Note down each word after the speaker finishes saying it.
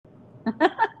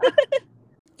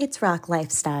It's rock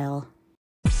lifestyle.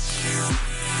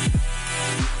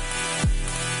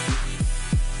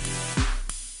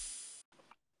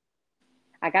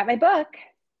 I got my book.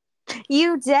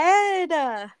 You did.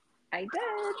 I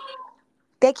did.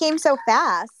 They came so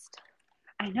fast.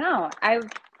 I know. I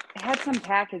had some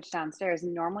package downstairs,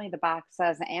 and normally the box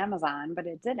says Amazon, but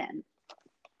it didn't.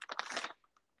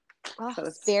 Oh, So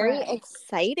it's very spread.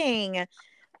 exciting.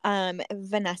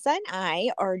 Vanessa and I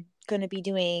are going to be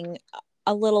doing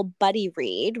a little buddy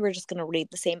read. We're just going to read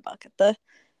the same book at the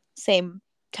same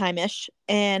time-ish.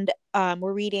 And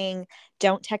we're reading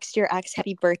Don't Text Your Ex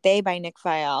Happy Birthday by Nick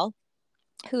Viall,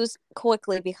 who's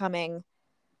quickly becoming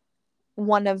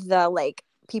one of the like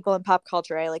people in pop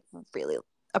culture I like really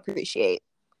appreciate.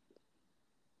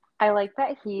 I like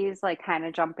that he's like kind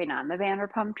of jumping on the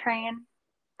Vanderpump train.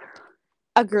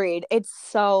 Agreed. It's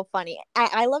so funny.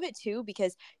 I love it too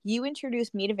because you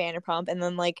introduced me to Vanderpump, and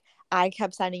then like I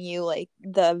kept sending you like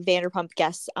the Vanderpump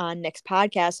guests on Nick's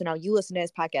podcast, so now you listen to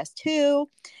his podcast too.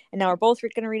 And now we're both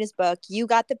going to read his book. You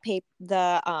got the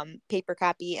paper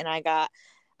copy, and I got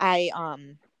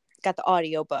the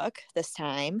audio book this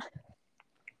time.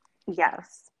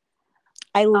 Yes.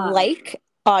 I like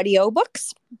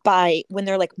audiobooks by when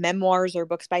they're like memoirs or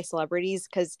books by celebrities,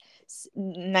 because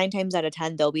 9 times out of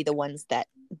 10 they'll be the ones that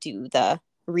do the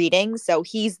reading. So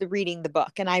he's reading the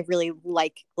book, and I really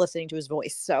like listening to his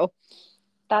voice. So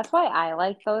that's why I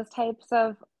like those types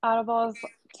of audibles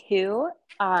too.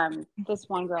 This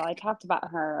one girl, I talked about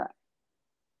her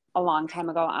a long time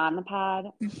ago on the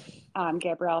pod,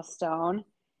 Gabrielle Stone.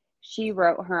 She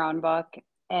wrote her own book,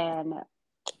 and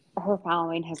her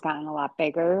following has gotten a lot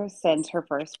bigger since her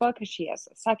first book, because she has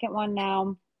a second one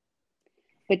now.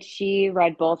 But she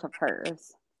read both of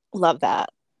hers. love that.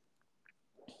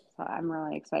 So I'm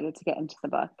really excited to get into the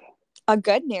book. A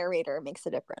good narrator makes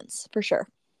a difference for sure.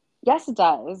 Yes, it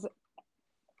does.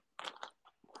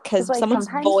 Because like, someone's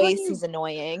voice is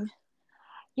annoying.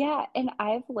 Yeah, and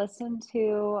I've listened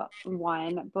to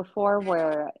one before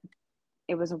where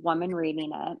it was a woman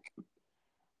reading it,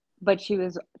 but she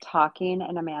was talking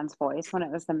in a man's voice when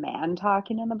it was the man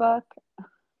talking in the book.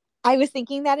 I was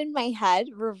thinking that in my head,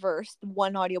 reversed.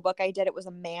 One audiobook I did, it was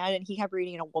a man, and he kept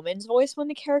reading in a woman's voice when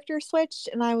the character switched,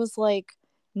 and I was like,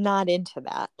 not into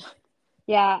that.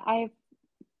 Yeah, I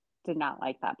did not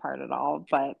like that part at all,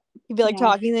 but you'd be like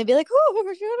talking, and they'd be like,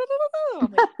 oh,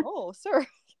 I'm like, oh, sir,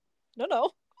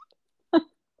 no.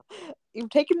 You've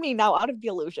taken me now out of the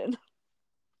illusion.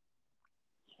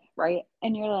 Right?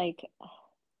 And you're like,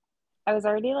 I was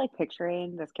already like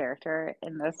picturing this character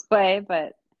in this way,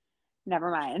 but never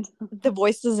mind. The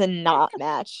voice does not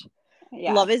match.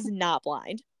 Yeah. Love is not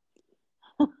blind.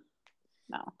 No.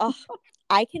 Oh,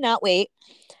 I cannot wait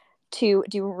to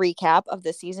do a recap of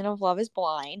the season of Love is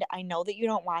Blind. I know that you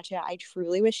don't watch it. I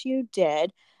truly wish you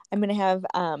did. I'm going to have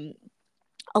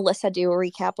Alyssa do a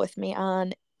recap with me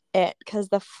on it, because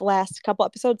the last couple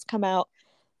episodes come out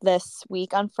this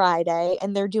week on Friday,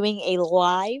 and they're doing a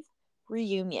live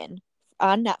reunion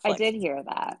on Netflix. I did hear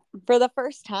that. For the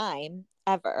first time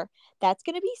ever. That's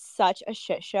going to be such a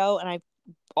shit show, and I'm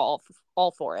all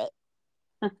for it.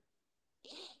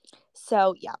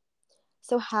 So, yeah.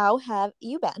 So, how have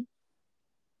you been?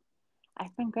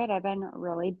 I've been good. I've been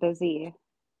really busy.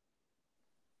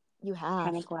 You have.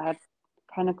 Kind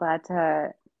of glad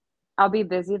to, I'll be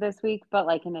busy this week, but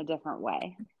like in a different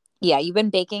way. Yeah, you've been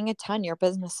baking a ton. Your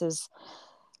business is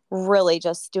really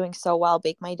just doing so well.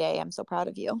 Bake My Day. I'm so proud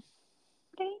of you.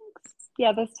 Thanks.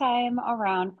 Yeah, this time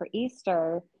around for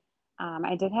Easter,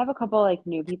 I did have a couple like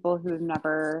new people who've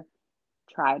never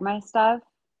tried my stuff.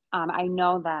 I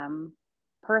know them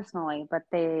personally, but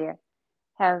they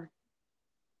probably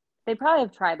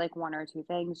have tried like one or two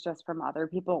things just from other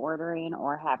people ordering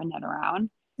or having it around.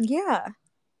 Yeah.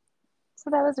 So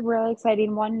that was really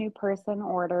exciting. One new person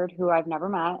ordered who I've never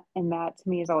met, and that to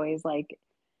me is always like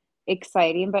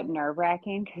exciting but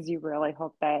nerve-wracking, because you really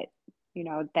hope that,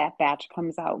 that batch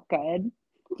comes out good.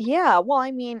 Yeah, well, I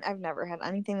mean, I've never had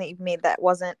anything that you've made that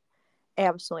wasn't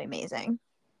absolutely amazing.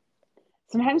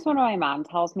 Sometimes when my mom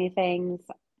tells me things,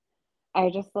 I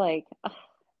just like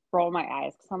roll my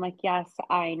eyes, because I'm like, yes,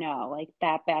 I know. Like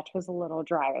that batch was a little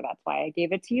drier. That's why I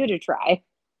gave it to you to try.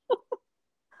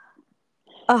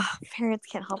 Oh, parents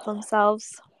can't help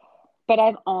themselves. But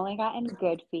I've only gotten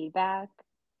good feedback.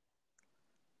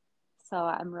 So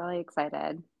I'm really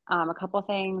excited. A couple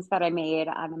things that I made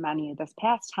on the menu this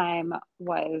past time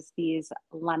was these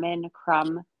lemon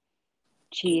crumb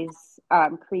cheese,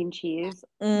 cream cheese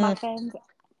muffins.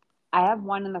 I have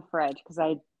one in the fridge because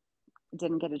I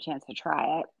didn't get a chance to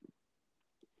try it.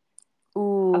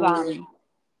 Ooh. So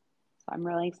I'm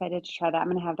really excited to try that. I'm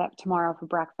gonna have that tomorrow for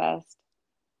breakfast.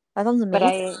 That sounds But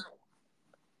amazing.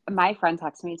 my friend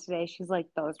texted me today. She's like,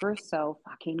 those were so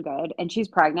fucking good. And she's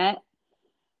pregnant.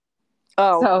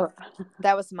 Oh, So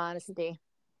that was some honesty.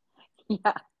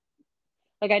 yeah.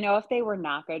 Like I know if they were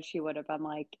not good, she would have been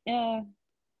like,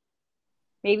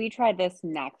 maybe try this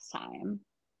next time.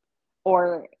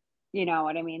 Or you know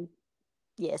what I mean?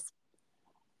 Yes.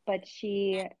 But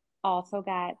she also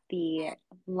got the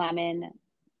lemon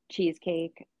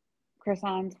cheesecake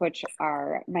croissants, which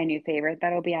are my new favorite.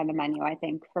 That'll be on the menu, I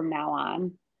think, from now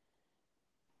on.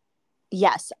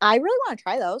 Yes, I really want to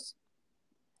try those.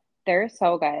 They're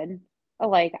so good.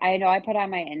 Like I know I put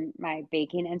on my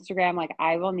baking Instagram, like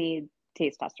I will need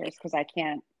taste testers because I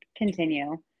can't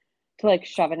continue to like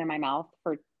shove it in my mouth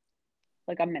for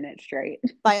like a minute straight.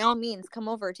 By all means, come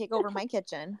over, take over my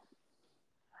kitchen.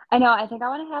 I know, I think I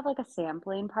want to have like a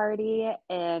sampling party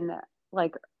in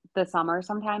like the summer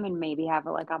sometime and maybe have it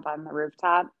like up on the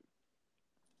rooftop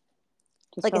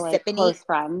just Like for a like sip and eat. close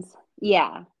friends.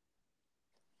 Yeah,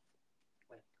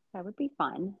 that would be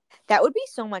fun. That would be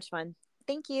so much fun.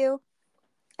 Thank you.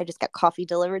 I just got coffee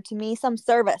delivered to me. Some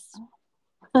service.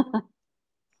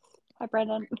 Hi,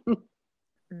 Brendan.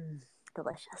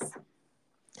 Delicious.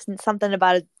 Isn't something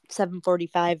about a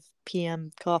 7:45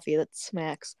 p.m. coffee that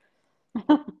smacks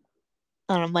on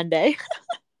a Monday?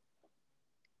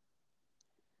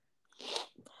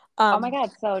 Oh my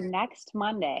God. So next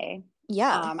Monday,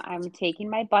 Yeah. I'm taking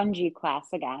my bungee class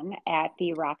again at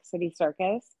the Rock City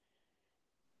Circus.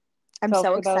 I'm So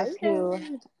so for those excited.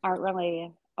 who aren't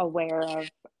really aware of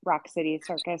Rock City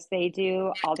Circus, they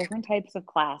do all different types of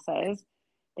classes.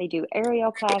 They do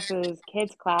aerial classes,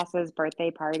 kids classes,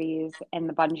 birthday parties, and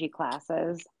the bungee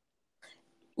classes.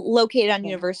 Located on Yeah.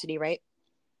 University, right?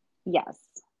 Yes.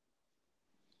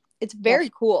 It's Yep. very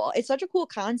cool. It's such a cool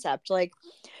concept. Like,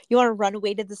 you want to run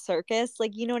away to the circus?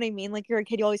 Like, you know what I mean? Like, you're a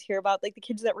kid, you always hear about like the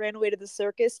kids that ran away to the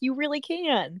circus. You really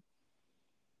can.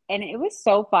 And it was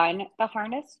so fun. The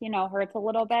harness, hurts a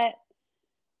little bit.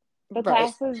 The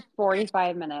Right. class is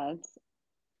 45 minutes.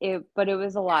 But it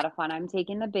was a lot of fun. I'm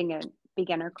taking the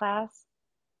beginner class.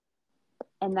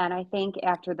 And then I think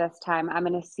after this time, I'm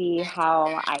going to see how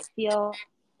I feel.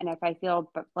 And if I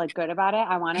feel like good about it,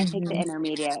 I want to take the Mhm.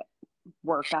 intermediate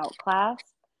workout class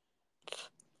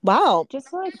Wow. just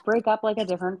to like break up like a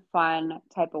different fun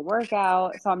type of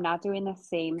workout. So I'm not doing the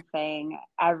same thing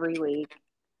every week.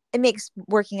 It makes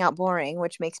working out boring,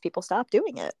 which makes people stop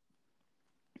doing it.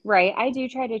 Right. I do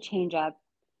try to change up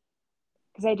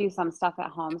because I do some stuff at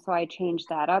home. So I change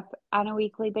that up on a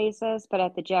weekly basis. But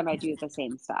at the gym, I do the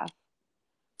same stuff.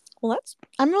 Well,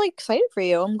 I'm really excited for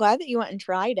you. I'm glad that you went and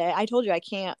tried it. I told you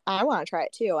I want to try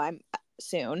it too. I'm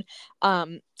soon.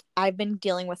 Um, I've been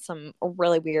dealing with some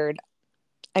really weird,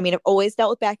 I mean, I've always dealt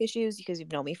with back issues because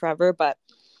you've known me forever, but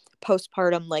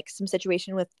postpartum, like some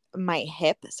situation with my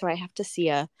hip. So I have to see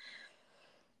a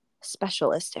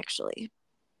specialist actually.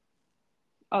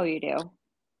 Oh, you do?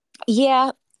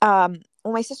 Yeah.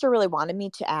 Well, my sister really wanted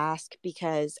me to ask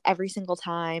because every single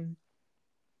time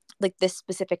like this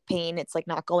specific pain, it's like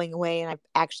not going away, and I've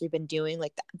actually been doing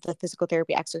like the physical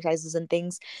therapy exercises and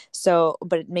things, so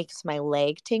but it makes my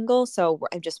leg tingle, so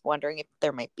I'm just wondering if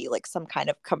there might be like some kind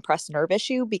of compressed nerve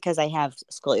issue because I have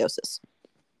scoliosis.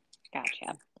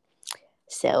 Gotcha.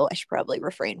 So I should probably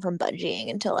refrain from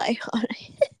bungeeing until I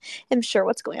am sure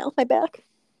what's going on with my back.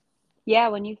 Yeah,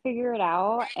 when you figure it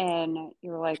out and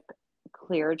you're like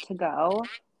cleared to go,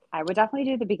 I would definitely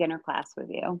do the beginner class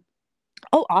with you.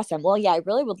 Oh, awesome. Well, yeah, I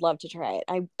really would love to try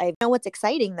it. I know what's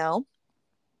exciting though.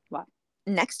 What?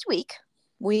 Next week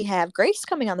we have Grace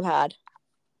coming on the pod.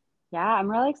 Yeah,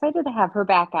 I'm really excited to have her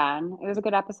back on. It was a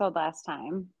good episode last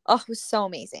time. Oh, it was so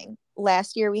amazing.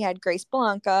 Last year we had Grace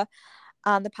Blanca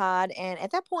on the pod, and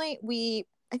at that point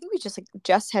I think we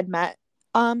just had met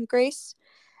Grace,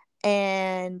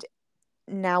 and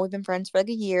now we've been friends for like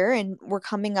a year, and we're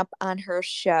coming up on her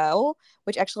show,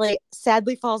 which actually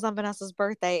sadly falls on Vanessa's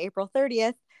birthday, April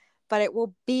 30th, but it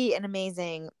will be an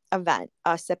amazing event,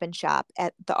 a sip and shop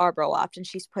at the Arbor Loft, and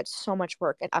she's put so much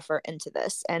work and effort into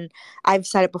this, and I've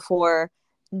said it before,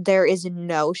 there is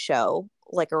no show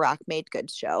like a Rock Made Good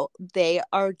show. They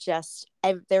are just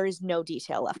there is no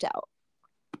detail left out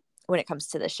when it comes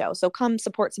to the show. So come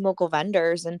support some local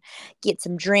vendors and get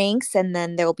some drinks. And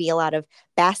then there will be a lot of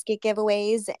basket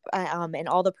giveaways. And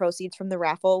all the proceeds from the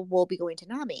raffle will be going to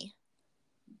NAMI.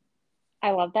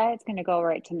 I love that. It's going to go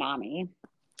right to NAMI.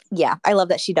 Yeah, I love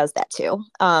that she does that too.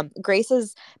 Grace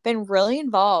has been really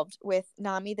involved with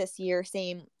NAMI this year,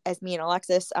 same as me and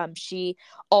Alexis. She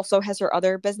also has her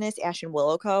other business, Ash and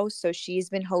Willow Co. So she's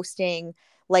been hosting,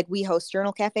 like we host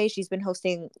Journal Cafe. She's been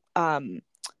hosting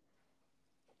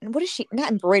what is she,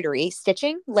 not embroidery,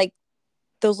 stitching, like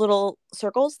those little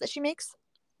circles that she makes.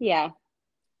 Yeah.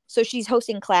 So she's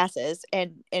hosting classes,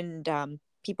 and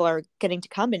people are getting to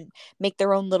come and make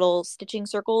their own little stitching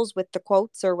circles with the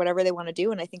quotes or whatever they want to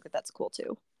do, and I think that that's cool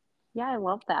too. Yeah, I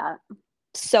love that.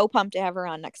 So pumped to have her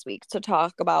on next week to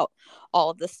talk about all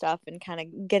of this stuff and kind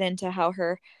of get into how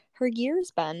her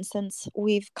year's been since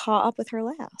we've caught up with her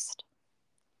last.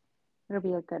 It'll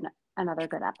be another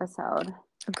good episode.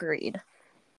 Agreed.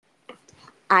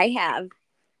 I have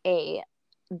a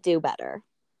do better.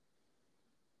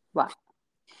 What?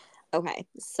 Okay,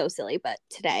 so silly, but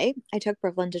today I took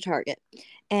Brooklyn to Target,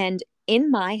 and in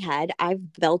my head,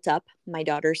 I've built up my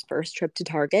daughter's first trip to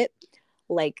Target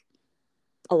like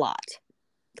a lot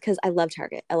because I love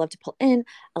Target. I love to pull in,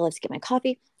 I love to get my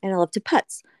coffee, and I love to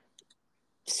putz.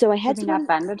 So I had Have you not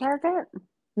been to Target?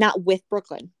 Not with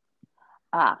Brooklyn.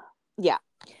 Ah. Yeah.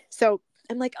 So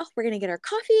I'm like, oh, we're going to get our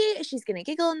coffee. She's going to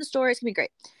giggle in the store. It's going to be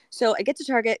great. So I get to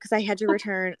Target because I had to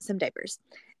return some diapers.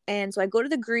 And so I go to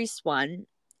the Grease one,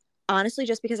 honestly,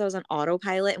 just because I was on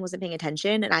autopilot and wasn't paying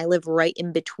attention. And I live right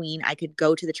in between. I could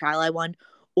go to the Tri-Li one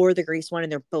or the Grease one,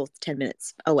 and they're both 10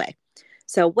 minutes away.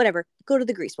 So whatever, go to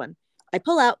the Grease one. I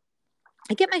pull out,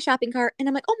 I get my shopping cart, and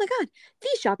I'm like, oh my God,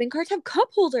 these shopping carts have cup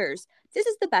holders. This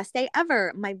is the best day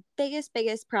ever. My biggest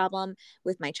problem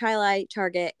with my Tri-Li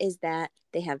Target is that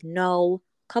they have no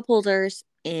cup holders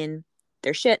in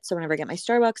their shit. So whenever I get my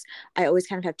Starbucks, I always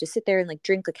kind of have to sit there and like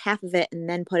drink like half of it and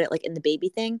then put it like in the baby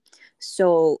thing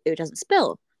so it doesn't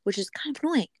spill, which is kind of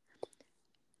annoying.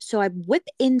 So I whip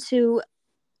into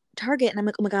Target and I'm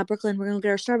like, oh my God, Brooklyn, we're going to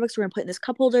get our Starbucks. We're going to put in this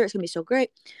cup holder. It's going to be so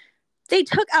great. They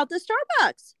took out the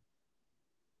Starbucks.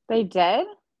 They did?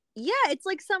 Yeah, it's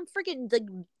like some freaking like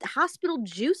hospital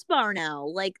juice bar now.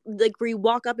 Like where you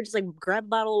walk up and just like grab a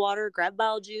bottle of water, grab a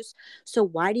bottle of juice. So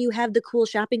why do you have the cool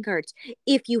shopping carts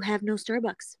if you have no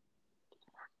Starbucks?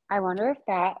 I wonder if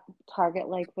that Target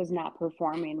like was not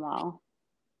performing well.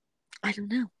 I don't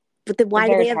know. But then why Is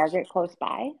do there they a have Target close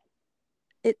by?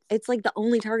 it's like the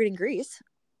only Target in Greece.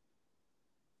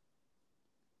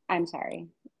 I'm sorry.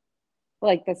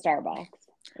 Like the Starbucks.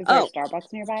 Is there a Oh.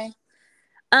 Starbucks nearby?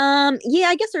 Yeah,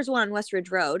 I guess there's one on Westridge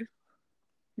Road.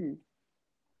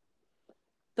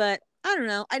 But I don't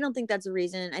know. I don't think that's a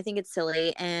reason. I think it's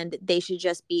silly, and they should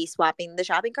just be swapping the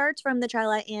shopping carts from the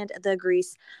Tri-Li and the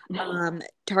Grease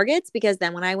Targets, because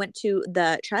then when I went to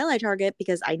the Tri-Li Target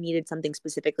because I needed something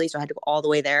specifically, so I had to go all the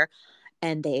way there,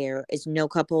 and there is no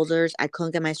cup holders. I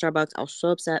couldn't get my Starbucks. I was so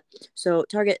upset. So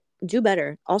Target, do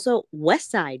better. Also,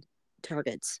 West Side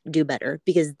Targets do better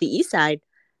because the East Side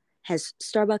has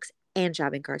Starbucks and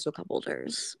shopping carts with cup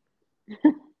holders.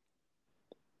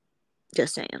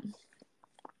 Just saying.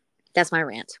 That's my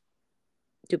rant.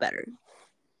 Do better.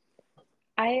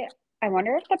 I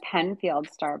wonder if the Penfield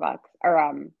Starbucks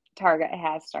or Target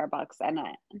has Starbucks in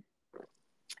it.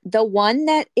 The one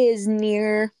that is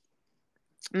near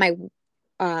my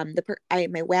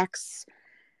my wax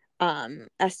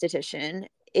esthetician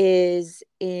is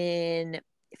in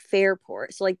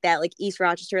Fairport. So like that, like East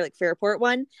Rochester, like Fairport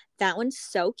one. That one's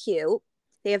so cute.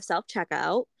 They have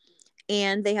self-checkout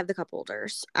and they have the cup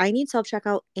holders. I need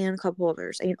self-checkout and cup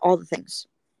holders. I need all the things.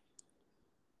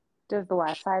 Does the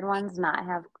West Side ones not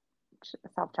have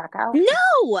self-checkout?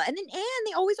 No. And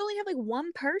they always only have like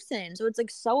one person. So it's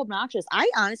like so obnoxious. I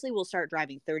honestly will start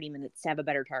driving 30 minutes to have a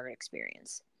better Target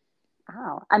experience.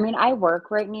 Oh, I mean, I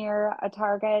work right near a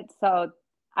Target, so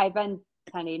I've been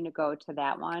planning to go to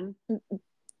that one.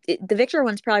 The Victor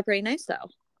one's probably pretty nice though.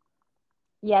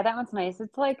 Yeah, that one's nice.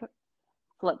 It's like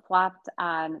flip-flopped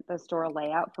on the store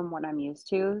layout from what I'm used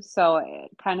to, so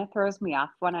it kind of throws me off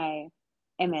when I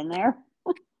am in there.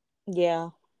 Yeah.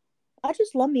 I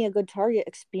just love me a good Target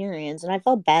experience, and I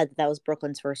felt bad that was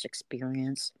Brooklyn's first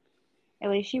experience.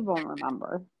 At least she won't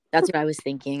remember. That's what I was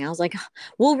thinking. I was like,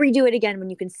 we'll redo it again when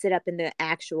you can sit up in the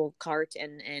actual cart,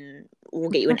 and we'll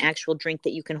get you an actual drink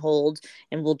that you can hold,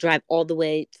 and we'll drive all the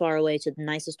way far away to the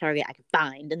nicest Target I can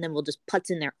find, and then we'll just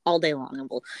putz in there all day long, and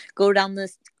we'll go down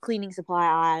this cleaning supply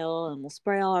aisle, and we'll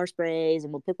spray all our sprays,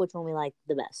 and we'll pick which one we like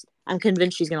the best. I'm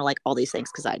convinced she's going to like all these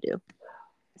things because I do.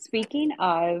 Speaking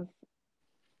of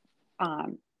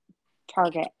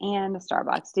Target and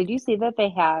Starbucks, did you see that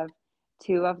they have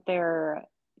two of their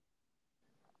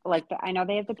I know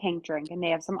they have the pink drink and they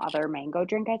have some other mango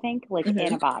drink, I think,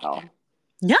 in a bottle.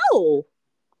 No.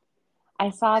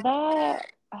 I saw that,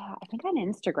 I think on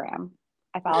Instagram.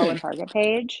 I follow a Target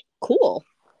page. Cool.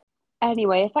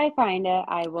 Anyway, if I find it,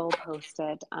 I will post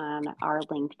it on our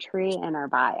link tree in our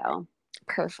bio.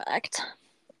 Perfect.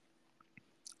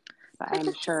 But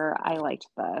I'm sure I liked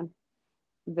the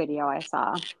video I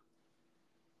saw.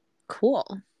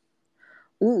 Cool.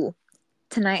 Ooh,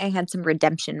 tonight I had some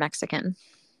Redemption Mexican.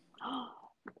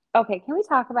 Okay, can we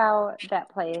talk about that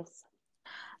place?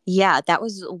 Yeah, that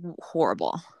was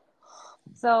horrible.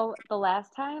 So the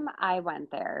last time I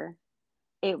went there,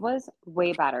 it was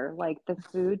way better. Like the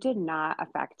food did not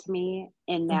affect me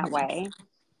in that Mhm. way.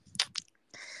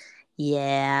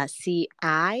 Yeah, see,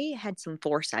 I had some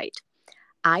foresight.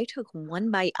 I took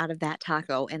one bite out of that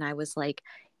taco and I was like,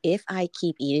 if I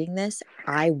keep eating this,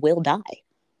 I will die.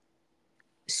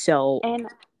 So And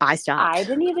I I stopped.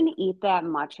 didn't even eat that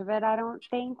much of it, I don't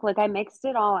think. Like I mixed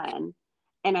it all in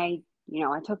and I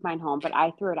took mine home, but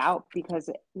I threw it out because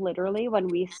literally when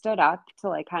we stood up to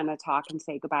like kind of talk and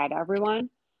say goodbye to everyone,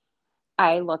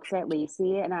 I looked at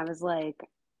Lacey and I was like,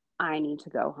 I need to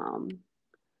go home.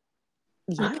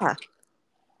 Yeah.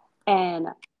 And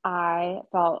I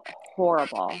felt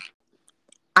horrible.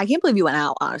 I can't believe you went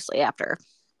out, honestly, after.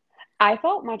 I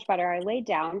felt much better. I laid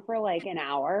down for like an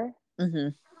hour Hmm.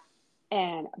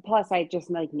 and plus I just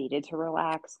like needed to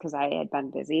relax because I had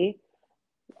been busy.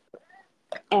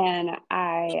 And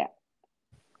I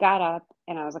got up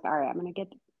and I was like, all right, I'm gonna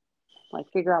get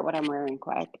like figure out what I'm wearing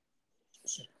quick.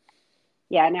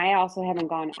 Yeah, and I also haven't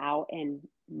gone out in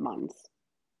months.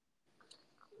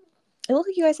 It looked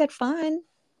like you guys had fun.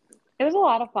 It was a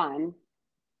lot of fun.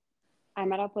 I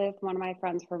met up with one of my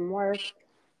friends from work.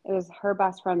 It was her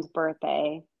best friend's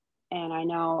birthday, and I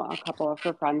know a couple of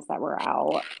her friends that were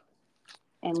out.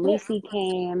 And Well, Lacey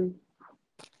came.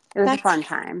 It was a that's fun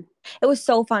time. it was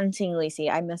so fun seeing Lacey.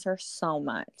 I miss her so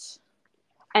much.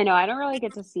 I know I don't really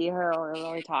get to see her or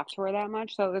really talk to her that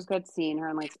much, so it was good seeing her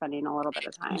and like spending a little bit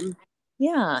of time.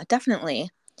 Yeah, definitely.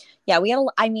 Yeah, we had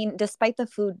I mean, despite the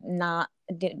food not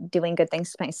doing good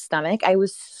things to my stomach, I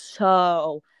was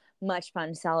so much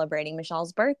fun celebrating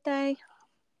Michelle's birthday.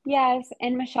 Yes,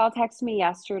 and Michelle texted me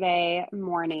yesterday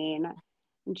morning,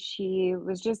 and she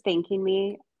was just thanking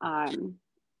me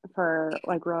for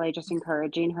like really just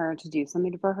encouraging her to do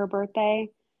something for her birthday.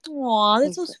 Aw,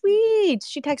 that's so 'Cause sweet.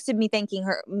 She texted me thanking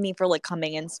me for like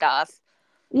coming and stuff.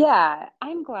 yeah,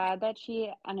 I'm glad that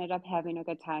she ended up having a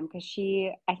good time because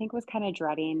she I think was kind of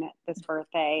dreading this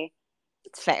birthday.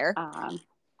 It's fair. Um,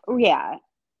 oh yeah,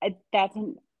 that's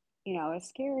an a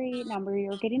scary number.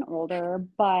 You're getting older,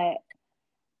 but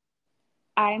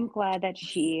I'm glad that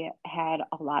she had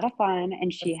a lot of fun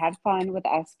and she had fun with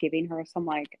us giving her some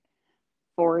like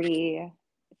 40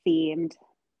 themed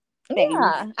things.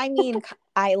 Yeah, I mean,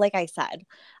 I like I said,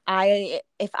 I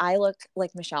if I look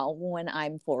like Michelle when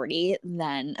I'm 40,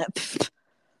 then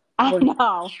I we're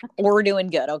know. we're doing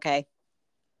good. Okay.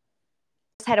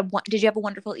 Did you have a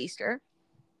wonderful Easter?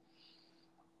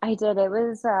 I did. It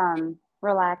was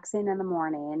relaxing in the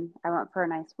morning. I went for a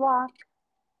nice walk.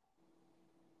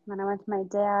 Then I went to my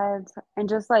dad's and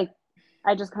just like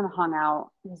I just kind of hung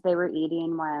out because they were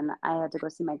eating when I had to go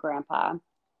see my grandpa. And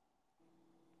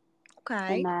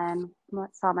Okay. then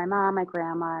saw my mom, my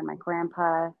grandma, and my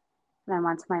grandpa. And then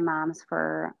went to my mom's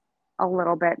for a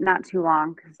little bit, not too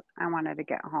long because I wanted to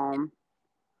get home.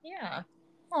 Yeah.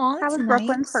 Oh, How that's was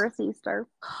Brooklyn's nice. first Easter?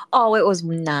 Oh, it was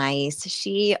nice.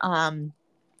 She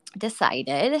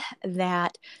decided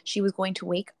that she was going to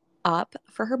wake up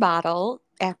for her bottle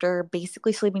after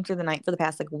basically sleeping through the night for the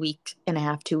past like week and a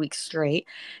half, 2 weeks straight.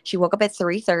 She woke up at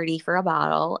 3:30 for a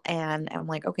bottle and I'm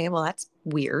like, okay, well that's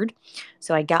weird.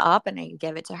 So I got up and I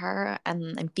give it to her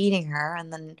and I'm feeding her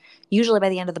and then usually by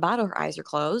the end of the bottle her eyes are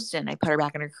closed and I put her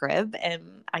back in her crib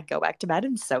and I go back to bed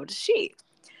and so does she.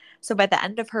 So by the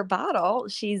end of her bottle,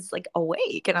 she's like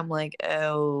awake and I'm like,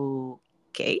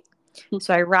 okay.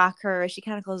 So I rock her. She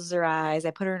kind of closes her eyes.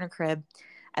 I put her in her crib.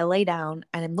 I lay down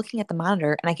and I'm looking at the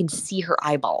monitor and I can see her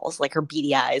eyeballs, like her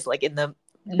beady eyes, like in the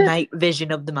night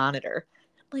vision of the monitor.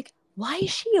 Like, why is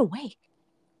she awake?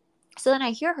 So then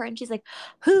I hear her and she's like,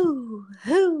 whoo,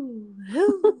 whoo,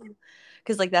 whoo.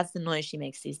 Because like that's the noise she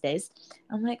makes these days.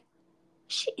 I'm like,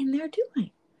 what's she in there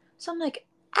doing? So I'm like,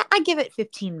 I give it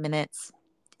 15 minutes.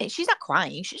 She's not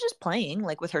crying. She's just playing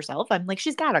like with herself. I'm like,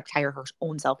 she's got to tire her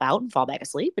own self out and fall back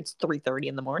asleep. It's 3:30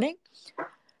 in the morning.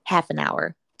 Half an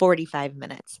hour, 45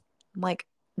 minutes. I'm like,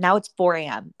 now it's 4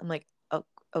 a.m. I'm like, oh,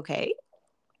 okay.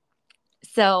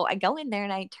 So I go in there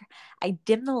and I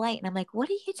dim the light and I'm like, what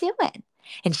are you doing?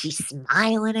 And she's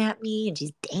smiling at me and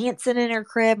she's dancing in her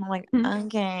crib. I'm like,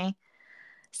 okay.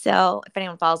 So if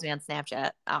anyone follows me on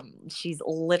Snapchat, she's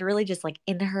literally just like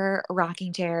in her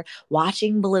rocking chair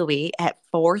watching Bluey at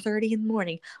 4:30 in the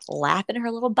morning, laughing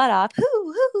her little butt off. Hoo,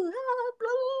 hoo, ah,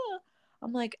 blah.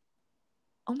 I'm like,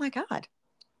 oh my God.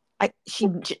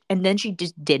 And then she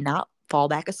just did not fall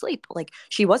back asleep. Like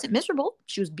she wasn't miserable.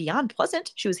 She was beyond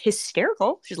pleasant. She was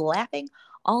hysterical. She was laughing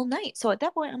all night. So at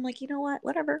that point, I'm like, you know what?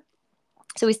 Whatever.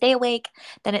 So we stay awake.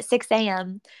 Then at 6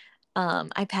 a.m.,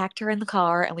 I packed her in the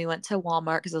car and we went to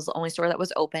Walmart because it was the only store that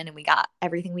was open, and we got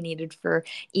everything we needed for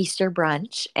Easter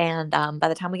brunch. And by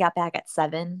the time we got back at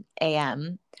 7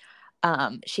 a.m.,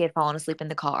 she had fallen asleep in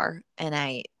the car, and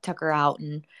I took her out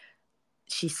and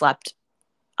she slept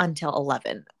until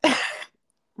 11.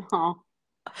 Oh,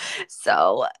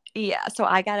 So yeah, so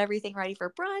I got everything ready for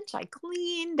brunch. I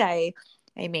cleaned. I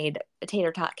made a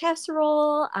tater tot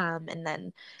casserole. And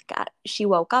then she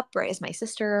woke up right as my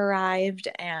sister arrived,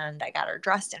 and I got her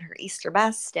dressed in her Easter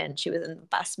best, and she was in the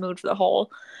best mood for the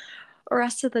whole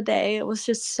rest of the day. It was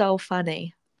just so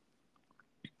funny.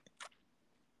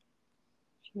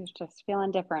 she was just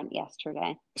feeling different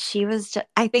yesterday. She was just,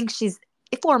 I think she's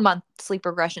 4-month sleep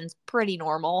regression is pretty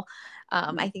normal.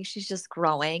 I think she's just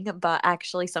growing, but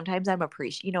actually sometimes I'm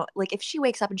like if she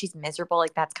wakes up and she's miserable,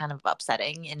 like that's kind of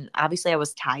upsetting. And obviously I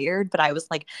was tired, but I was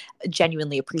like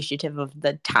genuinely appreciative of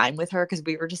the time with her because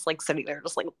we were just like sitting there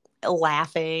just like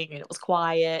laughing, and it was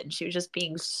quiet, and she was just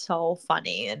being so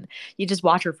funny, and you just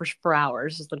watch her for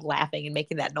hours just like laughing and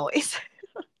making that noise.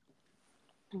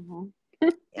 Mm-hmm.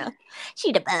 Yeah,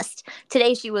 she the best.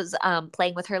 Today she was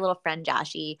playing with her little friend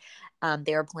Joshy.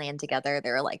 They were playing together.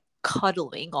 They were like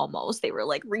cuddling almost. They were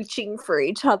like reaching for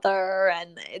each other,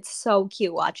 and it's so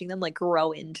cute watching them like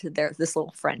grow into this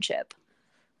little friendship.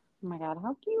 Oh my God,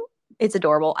 how cute. It's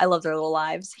adorable. I love their little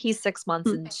lives. He's 6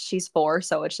 months and she's 4,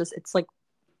 so it's like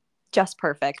just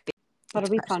perfect. It'll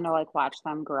be fun to like watch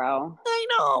them grow. I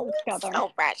know. It's Together.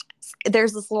 so precious.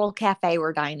 There's this little cafe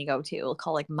we're dying to go to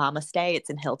called like Mama Stay.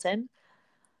 It's in Hilton.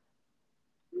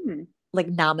 Like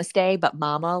Namaste, but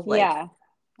Mama, like Yeah.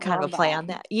 kind of a play on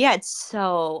that. Yeah, it's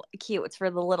so cute. It's for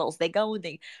the littles. They go and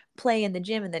they play in the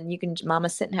gym, and then you can Mama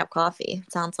sit and have coffee.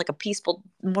 It sounds like a peaceful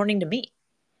morning to me.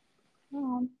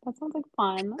 Oh, that sounds like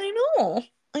fun. I know.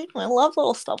 I love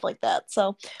little stuff like that.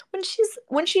 So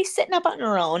when she's sitting up on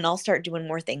her own, I'll start doing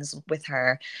more things with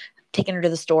her. Taking her to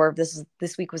the store.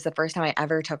 This week was the first time I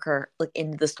ever took her like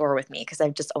into the store with me because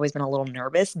I've just always been a little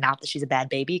nervous. Not that she's a bad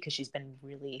baby, because she's been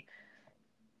really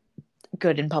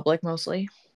good in public mostly.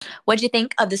 What'd you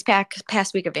think of this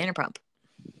past week of Vanderpump?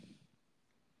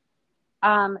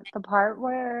 The part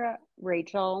where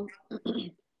Rachel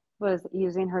was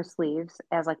using her sleeves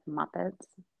as like Muppets.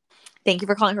 Thank you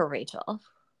for calling her Rachel.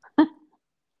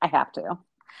 I have to.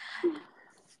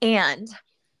 And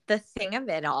the thing of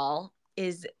it all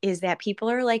is that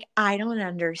people are like, I don't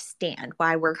understand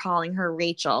why we're calling her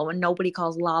Rachel when nobody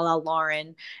calls Lala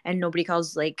Lauren and nobody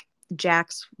calls like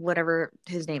Jax, whatever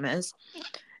his name is.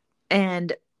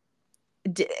 And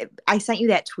I sent you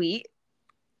that tweet.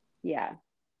 Yeah.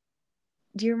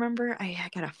 Do you remember? I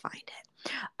gotta find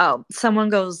it. Oh, someone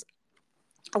goes,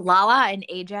 Lala and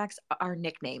Ajax are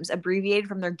nicknames, abbreviated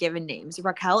from their given names.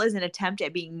 Raquel is an attempt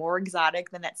at being more exotic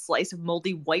than that slice of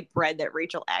moldy white bread that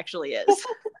Rachel actually is.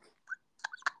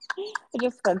 It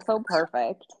just fits so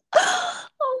perfect.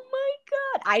 Oh my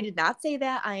God. I did not say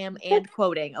that. I am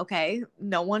quoting, okay?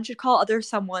 No one should call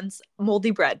someone's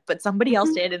moldy bread, but somebody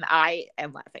else did, and I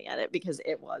am laughing at it because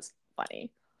it was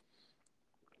funny.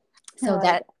 So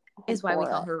that is why we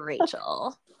call her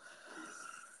Rachel.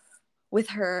 With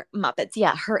her Muppets.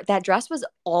 Yeah, that dress was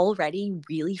already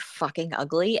really fucking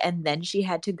ugly, and then she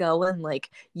had to go and like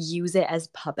use it as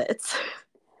puppets.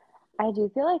 I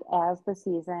do feel like as the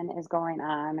season is going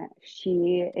on,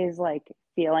 she is like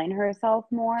feeling herself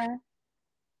more.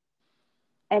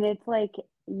 And it's like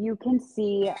you can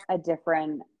see a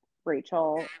different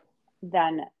Rachel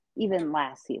than even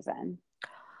last season.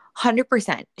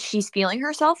 100%. She's feeling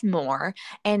herself more.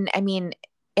 And I mean,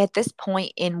 at this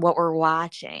point in what we're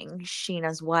watching,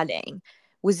 Sheena's wedding,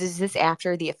 is this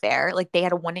after the affair? Like they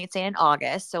had a one night stand in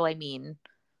August. So I mean,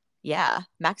 yeah,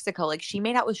 Mexico. Like she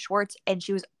made out with Schwartz, and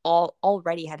she was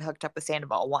already had hooked up with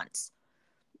Sandoval once.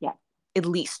 Yeah. At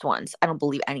least once. I don't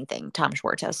believe anything Tom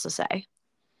Schwartz has to say.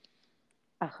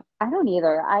 I don't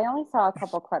either. I only saw a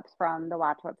couple clips from the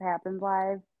Watch What Happens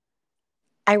live.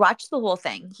 I watched the whole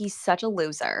thing. He's such a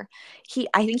loser.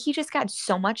 I think he just got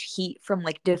so much heat from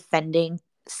like defending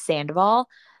Sandoval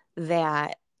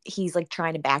that he's like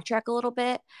trying to backtrack a little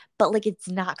bit, but like it's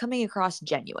not coming across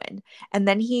genuine. And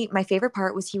then my favorite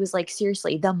part was he was like,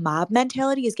 seriously, the mob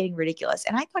mentality is getting ridiculous.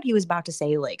 And I thought he was about to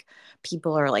say like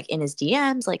people are like in his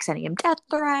DMs, like sending him death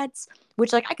threats,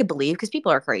 which like I could believe because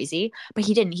people are crazy, but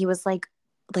he didn't. He was like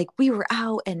we were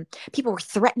out and people were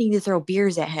threatening to throw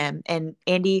beers at him. And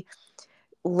Andy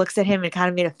looks at him and kind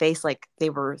of made a face like they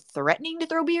were threatening to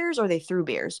throw beers or they threw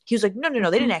beers. He was like, no,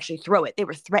 they didn't actually throw it. They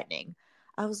were threatening.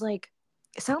 I was like,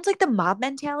 it sounds like the mob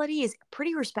mentality is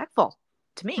pretty respectful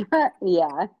to me.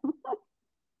 Yeah.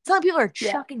 Some people are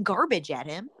chucking garbage at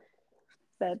him.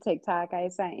 that TikTok I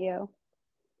sent you.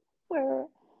 Where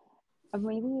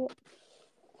maybe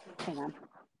hang on.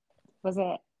 Was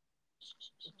it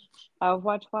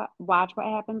watch what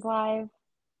happens live?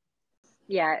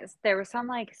 Yes, there was some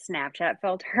like Snapchat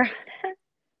filter on it.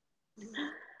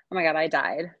 Oh my god, I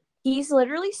died. He's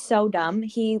literally so dumb.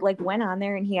 He like went on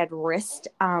there and he had wrist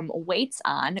weights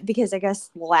on because I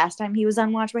guess last time he was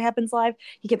on Watch What Happens Live,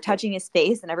 he kept touching his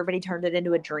face and everybody turned it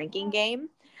into a drinking game.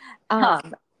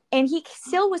 And he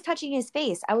still was touching his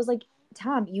face. I was like,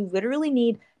 Tom, you literally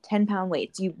need 10-pound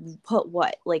weights. You put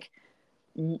what? Like,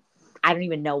 I don't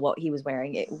even know what he was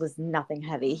wearing. It was nothing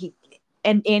heavy.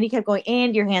 And Andy kept going,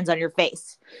 and your hands on your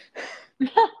face.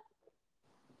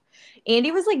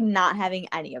 Andy was like not having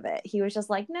any of it. He was just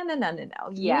like, no.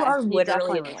 You are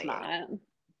literally annoying.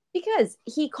 Because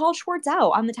he called Schwartz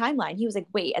out on the timeline. He was like,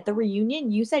 wait, at the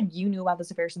reunion, you said you knew about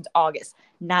this affair since August,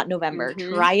 not November.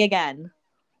 Mm-hmm. Try again.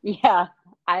 Yeah,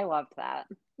 I loved that.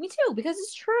 Me too, because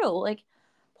it's true. Like,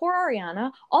 poor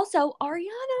Ariana. Also,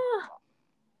 Ariana.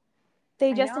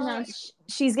 They just announced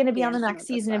she's going to be on the next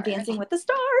season of Dancing with the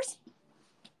Stars.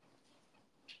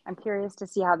 I'm curious to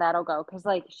see how that'll go. Because,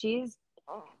 like,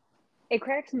 it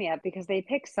cracks me up because they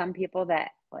pick some people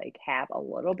that like have a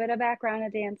little bit of background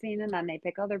of dancing, and then they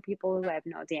pick other people who have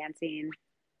no dancing.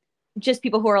 Just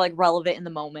people who are like relevant in the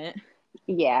moment.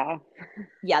 Yeah,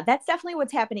 that's definitely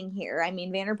what's happening here. I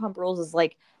mean, Vanderpump Rules is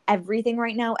like everything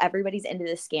right now. Everybody's into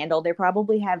this scandal. They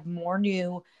probably have more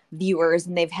new viewers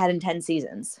than they've had in 10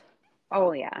 seasons.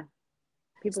 Oh yeah.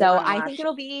 So I think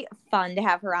it'll be fun to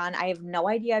have her on. I have no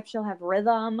idea if she'll have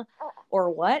rhythm or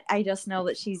what. I just know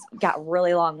that she's got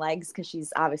really long legs because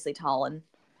she's obviously tall and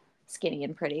skinny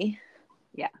and pretty.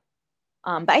 Yeah.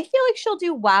 But I feel like she'll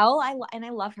do well. I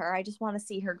love her. I just want to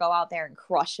see her go out there and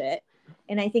crush it.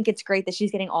 And I think it's great that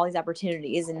she's getting all these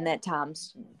opportunities and that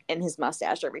Tom's and his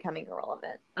mustache are becoming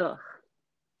irrelevant. Ugh.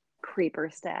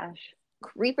 Creeper stash.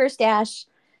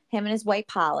 Him and his white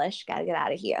polish. Gotta get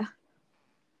out of here.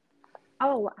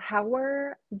 Oh, how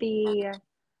were the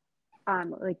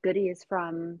like goodies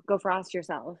from Go Frost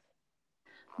Yourself?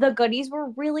 The goodies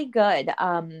were really good.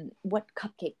 What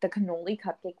cupcake? The cannoli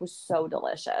cupcake was so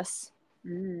delicious.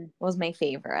 Was my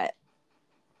favorite.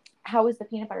 How was the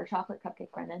peanut butter chocolate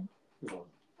cupcake, Brendan?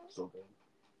 So good.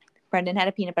 Brendan had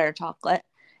a peanut butter chocolate,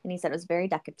 and he said it was very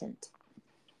decadent.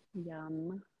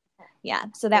 Yum. Yeah,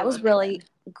 so that was really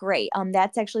great.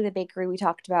 That's actually the bakery we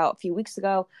talked about a few weeks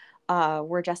ago.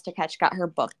 Where Jessica Ketch got her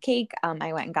book cake.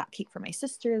 I went and got cake for my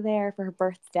sister there for her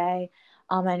birthday.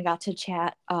 And got to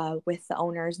chat with the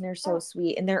owners, and they're so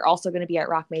sweet. And they're also going to be at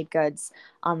Rock Made Goods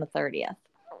on the 30th.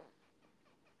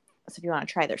 So if you want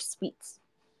to try their sweets.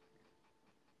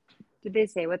 Did they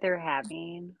say what they're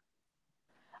having?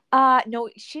 No,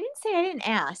 she didn't say. I didn't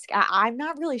ask. I'm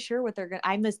not really sure what they're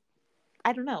going to.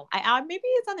 I don't know. Maybe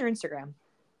it's on their Instagram.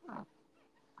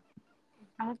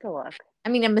 I'll have to look. I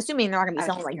mean, I'm assuming they're not going to be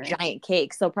selling like giant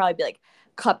cakes. They'll probably be like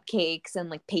cupcakes and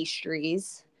like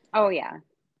pastries. Oh, yeah.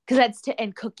 Because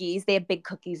and cookies. They have big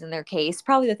cookies in their case.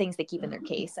 Probably the things they keep in their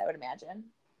case, I would imagine.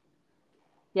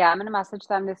 Yeah, I'm going to message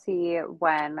them to see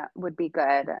when would be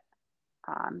good.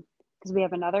 Because we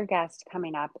have another guest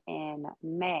coming up in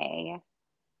May.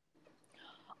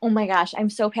 Oh my gosh, I'm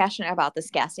so passionate about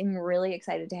this guest. I'm really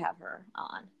excited to have her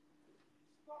on.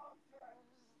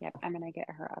 Yep, I'm going to get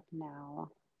her up now.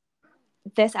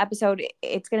 This episode,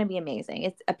 it's going to be amazing.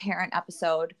 It's a parent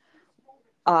episode,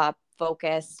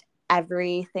 focused.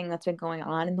 Everything that's been going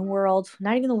on in the world,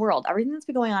 not even the world, everything that's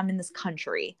been going on in this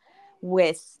country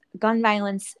with gun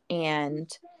violence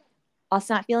and us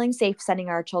not feeling safe sending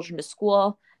our children to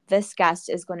school. This guest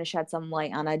is going to shed some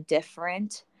light on a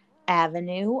different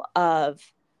avenue of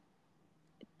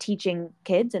teaching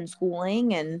kids and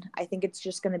schooling, and I think it's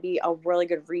just going to be a really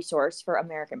good resource for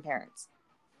American parents.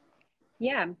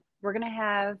 Yeah, we're going to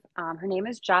have, her name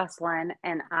is Jocelyn,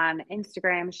 and on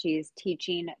Instagram, she's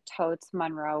Teaching Totes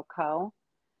Monroe Co.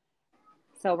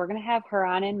 So we're going to have her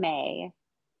on in May.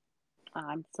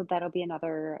 So that'll be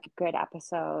another good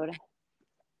episode.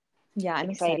 Yeah, I'm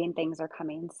exciting excited. Things are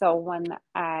coming. So when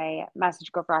I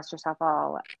message Go Frost Yourself,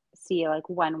 I'll see like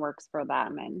when works for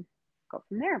them and go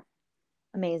from there.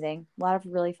 Amazing. A lot of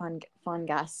really fun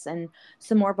guests and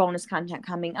some more bonus content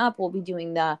coming up. We'll be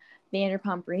doing the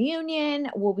Vanderpump reunion.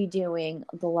 We'll be doing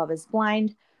the Love is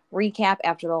Blind recap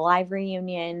after the live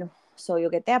reunion. So you'll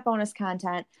get that bonus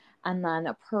content. And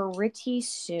then pretty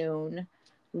soon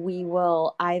we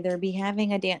will either be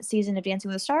having a season of Dancing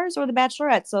with the Stars or The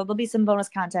Bachelorette. So there'll be some bonus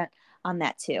content on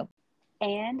that too.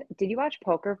 And did you watch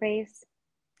Poker Face?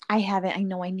 I haven't. I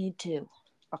know I need to.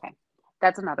 Okay.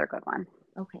 That's another good one.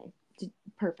 Okay.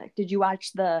 Perfect. Did you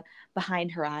watch the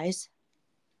Behind Her Eyes?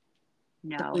 The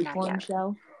No, not freeform yet.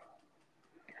 show?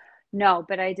 No,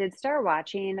 but I did start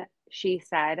watching, She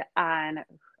Said, on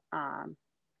I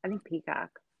think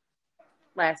Peacock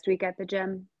last week at the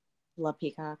gym. Love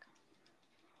Peacock.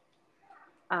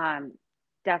 Um,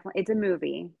 Definitely, it's a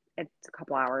movie. It's a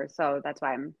couple hours, so that's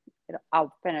why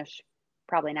I'll finish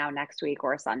probably now next week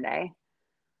or Sunday.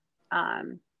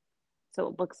 Um, so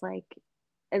it looks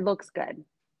good.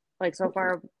 Like so Okay.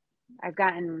 far, I've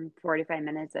gotten 45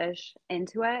 minutes ish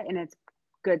into it, and it's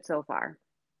good so far.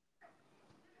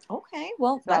 Okay,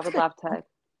 well, So I that's would good. love to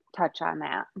touch on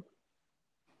that.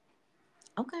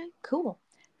 Okay, cool.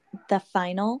 The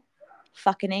final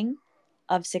fucking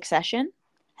of Succession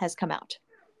has come out.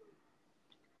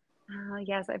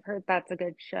 Yes, I've heard that's a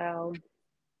good show.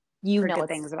 You Heard know good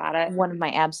it's things about it. one of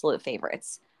my absolute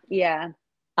favorites. Yeah.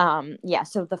 Yeah,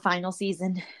 so the final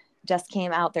season just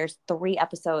came out. There's 3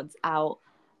 episodes out.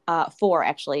 4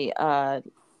 actually.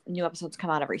 New episodes come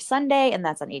out every Sunday, and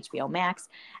that's on HBO Max.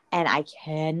 And I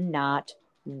cannot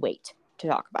wait to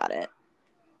talk about it.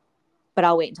 But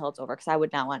I'll wait until it's over because I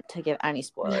would not want to give any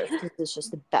spoilers because it's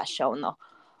just the best show in the.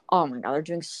 Oh my god, they're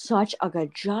doing such a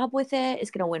good job with it.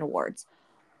 It's gonna win awards.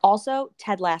 Also,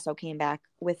 Ted Lasso came back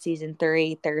with season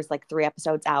 3. There's like 3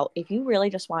 episodes out. If you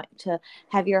really just want to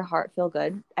have your heart feel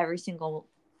good every single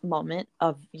moment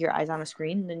of your eyes on a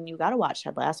screen, then you got to watch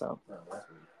Ted Lasso.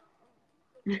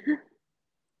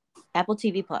 Apple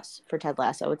TV Plus for Ted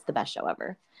Lasso. It's the best show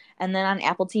ever. And then on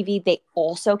Apple TV, they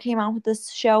also came out with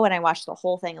this show, and I watched the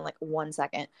whole thing in like 1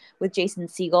 second with Jason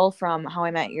Segel from How I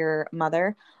Met Your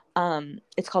Mother.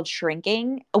 It's called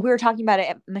Shrinking. We were talking about it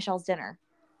at Michelle's dinner.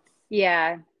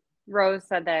 Yeah. Rose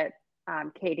said that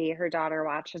Katie, her daughter,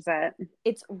 watches it.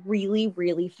 It's really,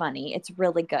 really funny. It's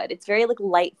really good. It's very like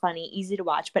light, funny, easy to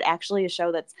watch, but actually a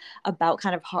show that's about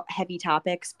kind of heavy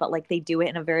topics, but like they do it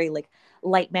in a very like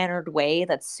light mannered way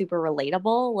that's super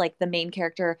relatable. Like the main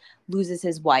character loses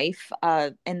his wife,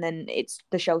 and then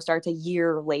the show starts a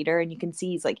year later, and you can see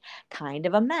he's like kind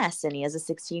of a mess, and he has a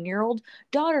 16-year-old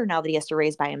daughter now that he has to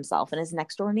raise by himself, and his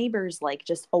next door neighbors like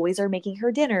just always are making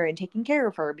her dinner and taking care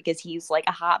of her because he's like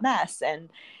a hot mess, and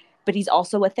but he's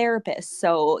also a therapist.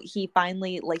 So he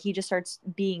finally like he just starts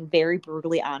being very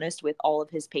brutally honest with all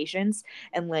of his patients.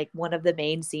 And like one of the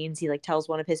main scenes, he like tells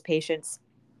one of his patients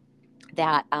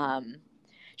that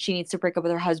she needs to break up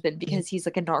with her husband because he's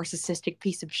like a narcissistic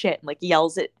piece of shit and like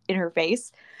yells it in her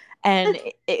face. And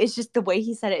it's just the way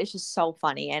he said it is just so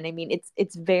funny. And I mean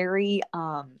it's very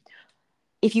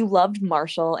if you loved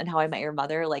Marshall and How I Met Your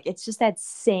Mother, like it's just that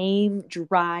same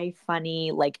dry,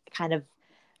 funny, like kind of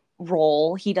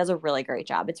role. He does a really great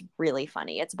job. It's really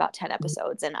funny. It's about 10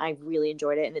 episodes and I really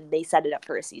enjoyed it. And then they set it up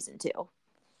for a season 2. Oh,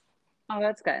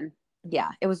 that's good. Yeah,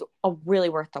 it was a really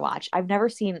worth the watch. I've never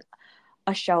seen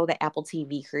a show that Apple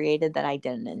TV created that I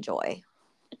didn't enjoy.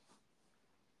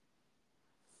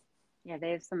 Yeah,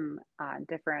 they have some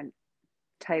different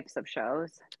types of shows.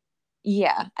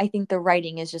 Yeah, I think the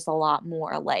writing is just a lot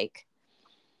more like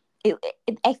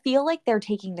I feel like they're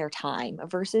taking their time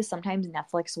versus sometimes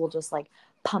Netflix will just like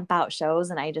pump out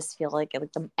shows and I just feel like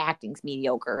the acting's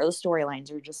mediocre or the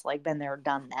storylines are just like been there,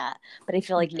 done that. But I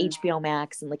feel like Mm-hmm. HBO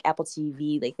Max and like Apple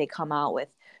TV, like they come out with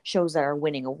shows that are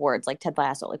winning awards like Ted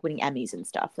Lasso, like winning Emmys and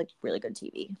stuff, like really good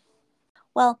TV.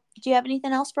 Well, do you have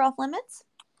anything else for Off Limits?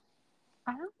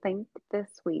 I don't think this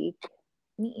week.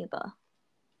 Me either.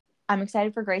 I'm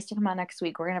excited for Grace to come out next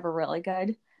week. We're gonna have a really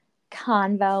good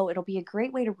convo. It'll be a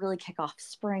great way to really kick off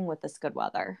spring with this good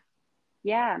weather.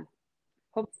 Yeah.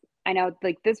 Hope I know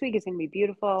like this week is gonna be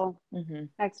beautiful. Mm-hmm.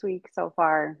 Next week so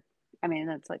far. I mean,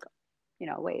 it's like,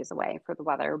 ways away for the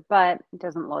weather, but it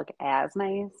doesn't look as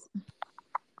nice.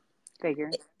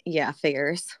 Figure. Yeah,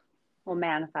 figures. We'll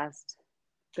manifest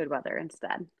good weather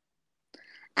instead.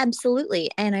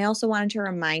 Absolutely. And I also wanted to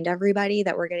remind everybody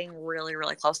that we're getting really,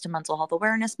 really close to Mental Health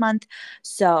Awareness Month.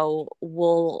 So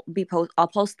I'll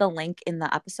post the link in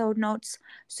the episode notes.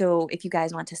 So if you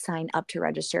guys want to sign up to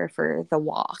register for the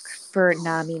walk for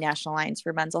NAMI National Alliance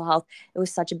for Mental Health, it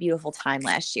was such a beautiful time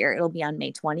last year. It'll be on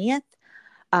May 20th.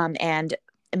 And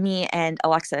me and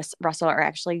Alexis Russell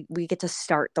we get to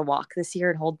start the walk this year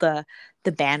and hold the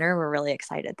banner. We're really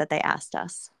excited that they asked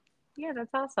us. Yeah,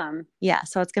 that's awesome. Yeah,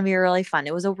 so it's going to be really fun.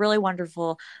 It was a really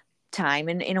wonderful time.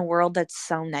 And in a world that's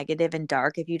so negative and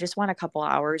dark, if you just want a couple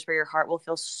hours where your heart will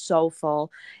feel so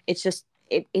full, it's just,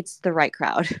 it's the right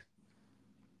crowd.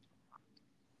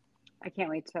 I can't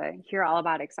wait to hear all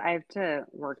about it because I have to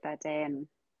work that day and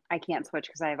I can't switch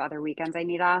because I have other weekends I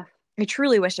need off. I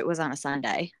truly wish it was on a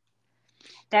Sunday.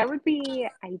 That would be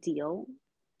ideal.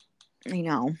 I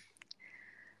know.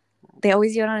 They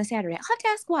always do it on a Saturday. I'll have to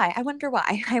ask why. I wonder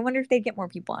why. I wonder if they'd get more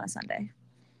people on a Sunday.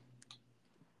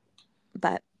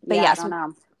 But Yeah, yeah, I don't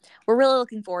know. we're really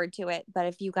looking forward to it. But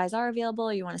if you guys are available,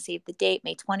 or you want to save the date,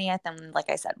 May 20th, and like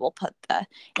I said, we'll put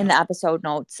in the episode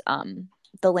notes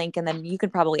the link, and then you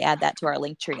could probably add that to our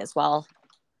link tree as well.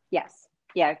 Yes.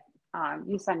 Yeah.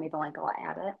 You send me the link, I'll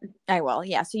add it. I will.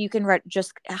 Yeah. So you can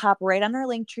just hop right on our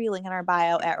link tree, link in our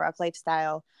bio at Rock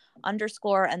Lifestyle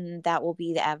 _, and that will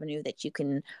be the avenue that you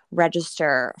can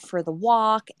register for the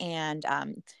walk. And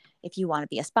if you want to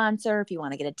be a sponsor, if you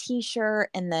want to get a t-shirt,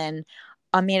 and then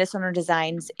Amanda Stoner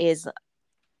Designs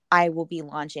I will be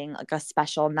launching like a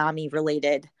special NAMI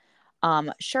related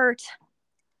shirt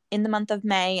in the month of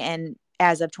May. And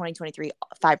as of 2023,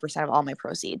 5% of all my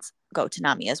proceeds go to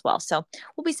NAMI as well. So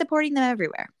we'll be supporting them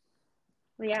everywhere.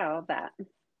 Well, yeah, I love that.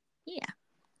 Yeah.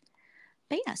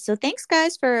 But yeah, so thanks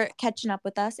guys for catching up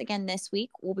with us again this week.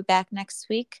 We'll be back next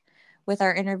week with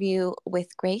our interview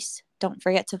with Grace. Don't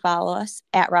forget to follow us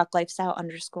at Rock Lifestyle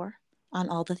 _ on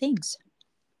all the things.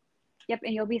 Yep,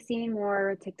 and you'll be seeing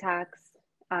more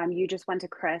TikToks. You just went to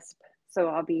Crisp, so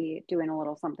I'll be doing a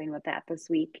little something with that this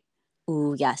week.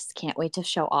 Ooh, yes. Can't wait to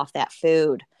show off that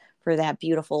food for that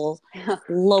beautiful,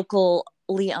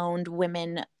 locally owned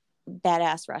women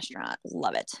badass restaurant.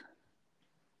 Love it.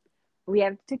 We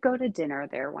have to go to dinner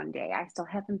there one day. I still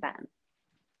haven't been.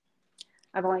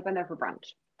 I've only been there for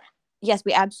brunch. Yes,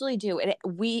 we absolutely do.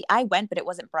 I went, but it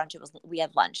wasn't brunch. We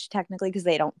had lunch technically because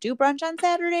they don't do brunch on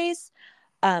Saturdays.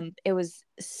 It was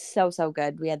so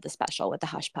good. We had the special with the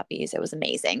hush puppies. It was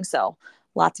amazing. So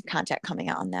lots of content coming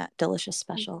out on that delicious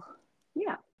special.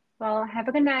 Yeah. Well, have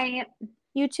a good night.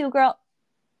 You too, girl.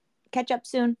 Catch up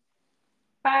soon.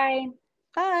 Bye.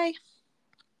 Bye.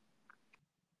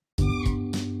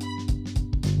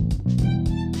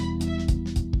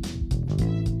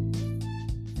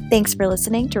 Thanks for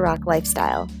listening to Rock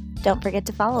Lifestyle. Don't forget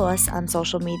to follow us on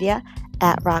social media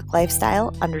at Rock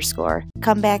Lifestyle _.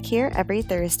 Come back here every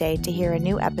Thursday to hear a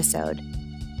new episode.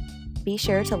 Be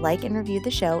sure to like and review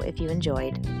the show if you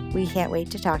enjoyed. We can't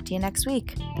wait to talk to you next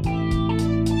week.